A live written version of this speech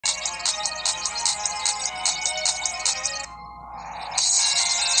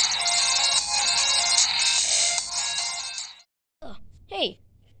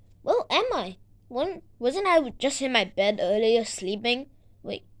am I? Wasn't I just in my bed earlier sleeping?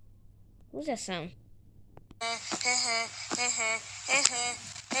 Wait, what's that sound?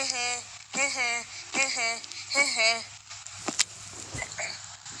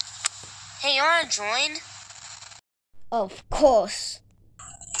 Hey, you wanna join? Of course.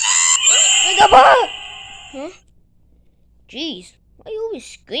 Wake up! Huh? Jeez, why you always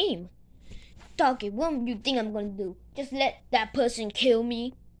scream? Doggy, what do you think I'm gonna do? Just let that person kill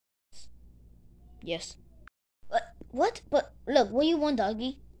me? Yes. What? But look, what do you want,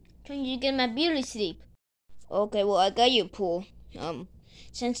 Doggy? Trying to get my beauty sleep. Okay, well, I got you a pool.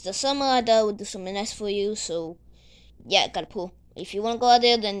 Since the summer, I thought I would do something nice for you, so yeah, I got a pool. If you want to go out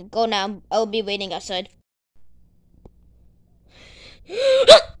there, then go now. I will be waiting outside.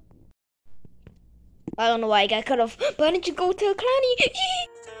 I don't know why I got cut off, but why didn't you go tell Clowny?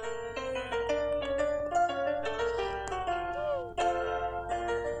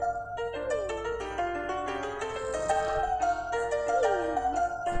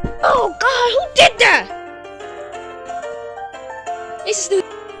 Oh God, who did that? This is the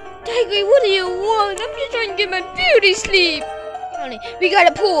Tiger, what do you want? I'm just trying to get my beauty sleep. Honey, we got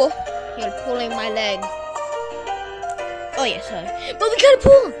a pool. You're pulling my leg. Oh yeah, sorry. But we got a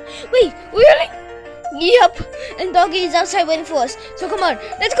pool. Wait, really? Yep. And Doggy is outside waiting for us. So come on,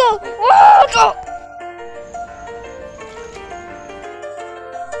 let's go. Whoa, go.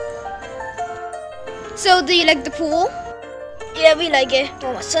 So do you like the pool? Yeah, we like it.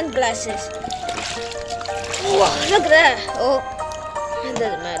 Oh, my sunglasses. Whoa, look at that. Oh, it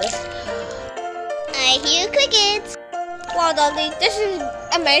doesn't matter. I hear crickets. Wow, Doggy, this is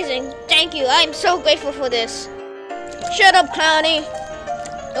amazing. Thank you. I'm so grateful for this. Shut up, Clowny.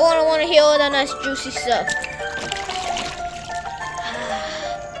 I don't want to hear all that nice juicy stuff.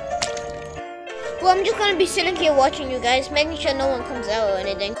 Well, I'm just going to be sitting here watching you guys, making sure no one comes out or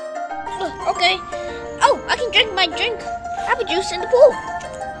anything. Okay. Oh, I can drink my drink. Apple juice in the pool.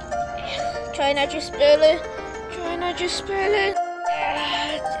 Try not to spill it. Try not to spill it.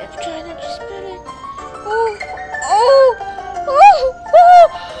 Try not to spill it. Oh, oh, oh, oh.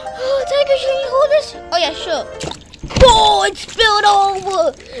 Oh, Tiger, should you hold this? Oh, yeah, sure. Oh, it spilled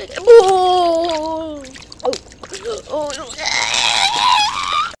over. Oh, oh, oh.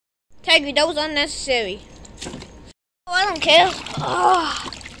 Tiger, that was unnecessary. Oh, I don't care.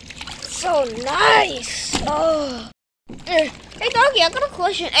 Oh, so nice. Oh. Hey, Doggy, I got a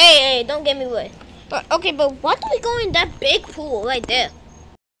question. Hey, don't get me wet. Okay, but why do we go in that big pool right there?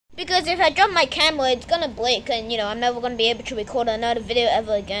 Because if I drop my camera, it's gonna break, and I'm never gonna be able to record another video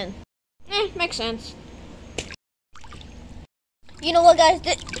ever again. Makes sense. You know what, guys?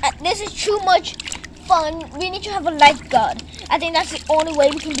 This is too much fun. We need to have a lifeguard. I think that's the only way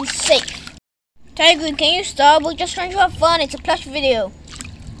we can be safe. Tiger, can you stop? We're just trying to have fun. It's a plush video.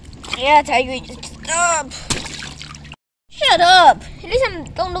 Yeah, Tiger, just stop. Shut up! At least I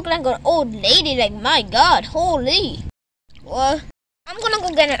don't look like an old lady. Like, my God, holy. What? I'm gonna go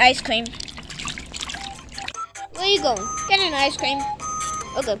get an ice cream. Where you going? Get an ice cream.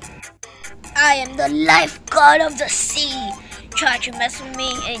 Okay. I am the lifeguard of the sea. Try to mess with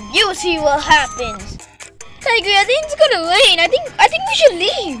me, and you'll see what happens. Tiger, I think it's gonna rain. I think we should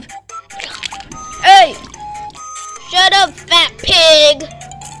leave. Hey! Shut up, fat pig!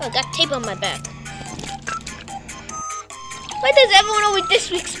 Oh, I got tape on my back. Why does everyone always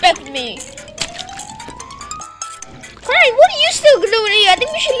disrespect me? Crying, what are you still doing here? I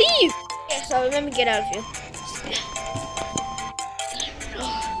think we should leave. Yeah, sorry, let me get out of here.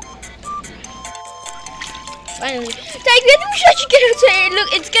 Finally. Tiger, I think we should get outside. Look,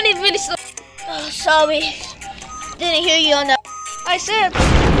 it's getting really slow. Oh, sorry. Didn't hear you on that. I said,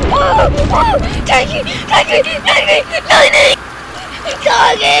 whoa, Tiger, lightning!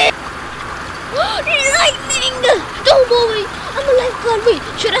 Lightning! Don't worry, I'm a lifeguard. Wait,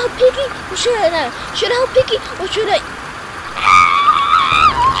 should I help Piggy or should I not? Should I help Piggy or should I?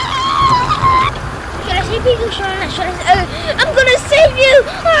 Should I save Piggy or should I not? Should I? I'm gonna save you!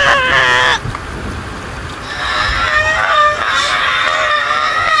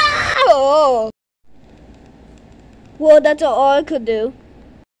 Oh. Well, that's all I could do.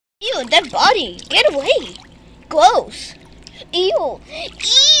 Ew, that body! Get away! Gross! Ew!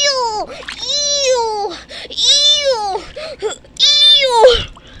 Ew! Ew! Ew! Ew!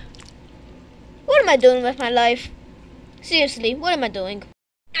 What am I doing with my life? Seriously, what am I doing?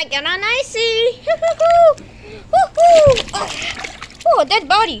 I got an icy! Oh, dead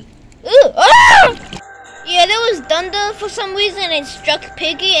body! Ew. Ah! Yeah, there was thunder for some reason and it struck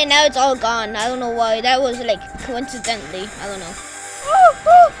Piggy and now it's all gone. I don't know why. That was like coincidentally. I don't know.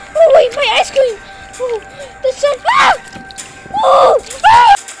 Oh, wait, my ice cream! Oh, the sun! Ah! Oh!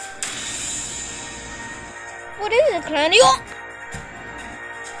 Ah! What is it, Clowny?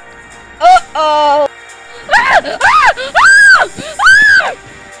 Uh-oh. Ah! Ah! Ah! Ah!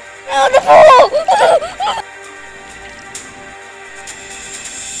 Oh, the pool!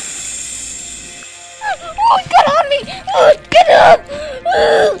 Oh, it got on me! Oh, get up!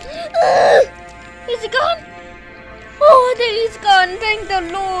 Is it gone? Oh, there it's gone. Thank the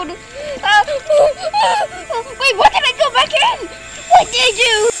Lord. Wait, what did I go back in? What did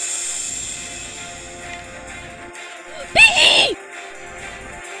you? Piggy!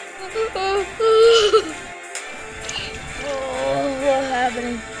 Oh, what's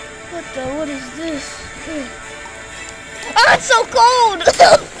happening? What is this? Oh, it's so cold!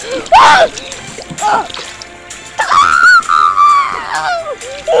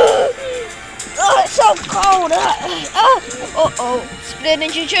 Oh, it's so cold! Uh-oh, split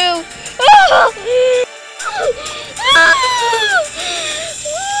into two!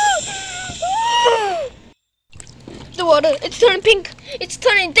 The water, it's turning pink! It's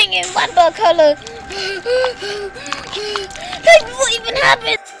turning thing in rainbow color! What even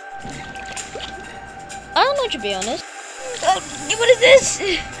happened? I don't know, to be honest. What is this?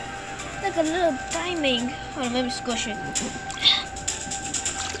 Like a little diamond. Hold on, let me squish it.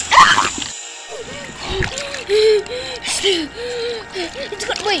 It's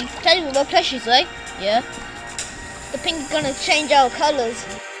gonna, wait, tell you what plush is, right? Yeah. The pink is gonna change our colors.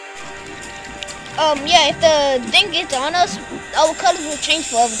 Yeah, if the thing gets on us, our colors will change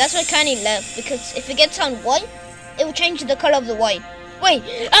forever. That's why Kanye left, because if it gets on white, it will change the color of the white. Wait,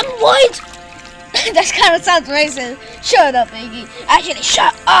 I'm white! That kind of sounds racist. Shut up, Iggy. Actually,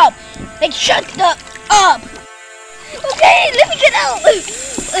 shut up! Like, shut the up! Okay, let me get out!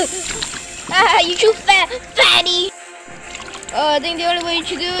 You too fatty! I think the only way you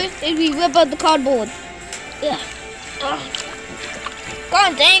should do it is we rip out the cardboard. Yeah.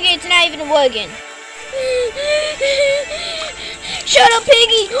 God dang it, it's not even working. Shut up,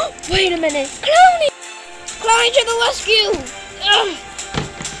 Piggy! Wait a minute. Clowny! Clowny to the rescue!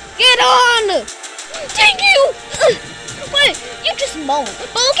 Get on! Thank you! Wait, you just moaned.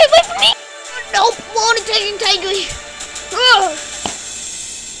 But okay, wait for me! Nope, won't take Tiggy.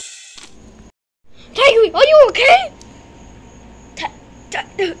 Tiggy, are you okay?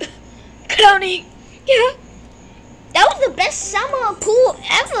 Clowny, yeah? That was the best summer pool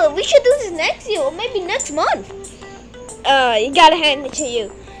ever. We should do this next year or maybe next month. You gotta hand it to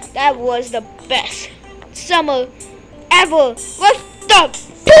you. That was the best summer ever with the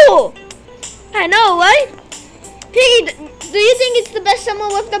pool. I know, right? Piggy, do you think it's the best summer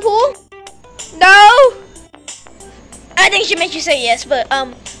with the pool? No. I think she made you say yes, but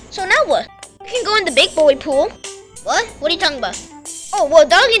so now what? We can go in the big boy pool. What? What are you talking about? Oh, well,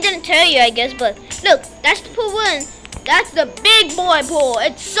 Doggy didn't tell you, I guess, but look, that's the pool we're in. That's the big boy pool.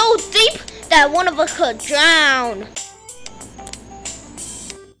 It's so deep that one of us could drown.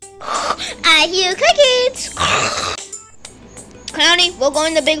 I hear crickets. Clowny, we're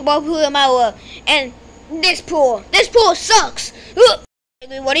going to the big boy pool in my world. And this pool sucks.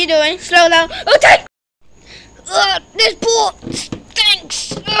 What are you doing? Slow down. Take. This pool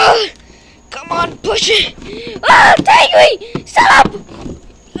stinks. Come on, push it. Take me. Stop.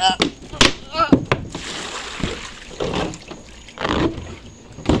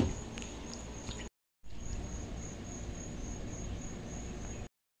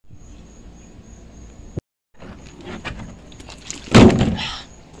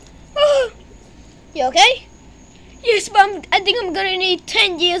 You okay? Yes, but I think I'm gonna need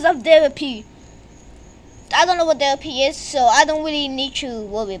 10 years of therapy. I don't know what therapy is, so I don't really need to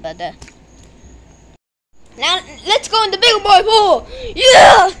worry about that. Now, let's go in the big boy pool!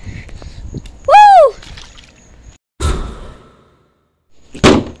 Yeah! Woo!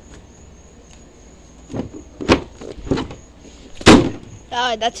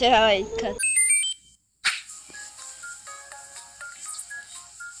 Alright, that's how I cut.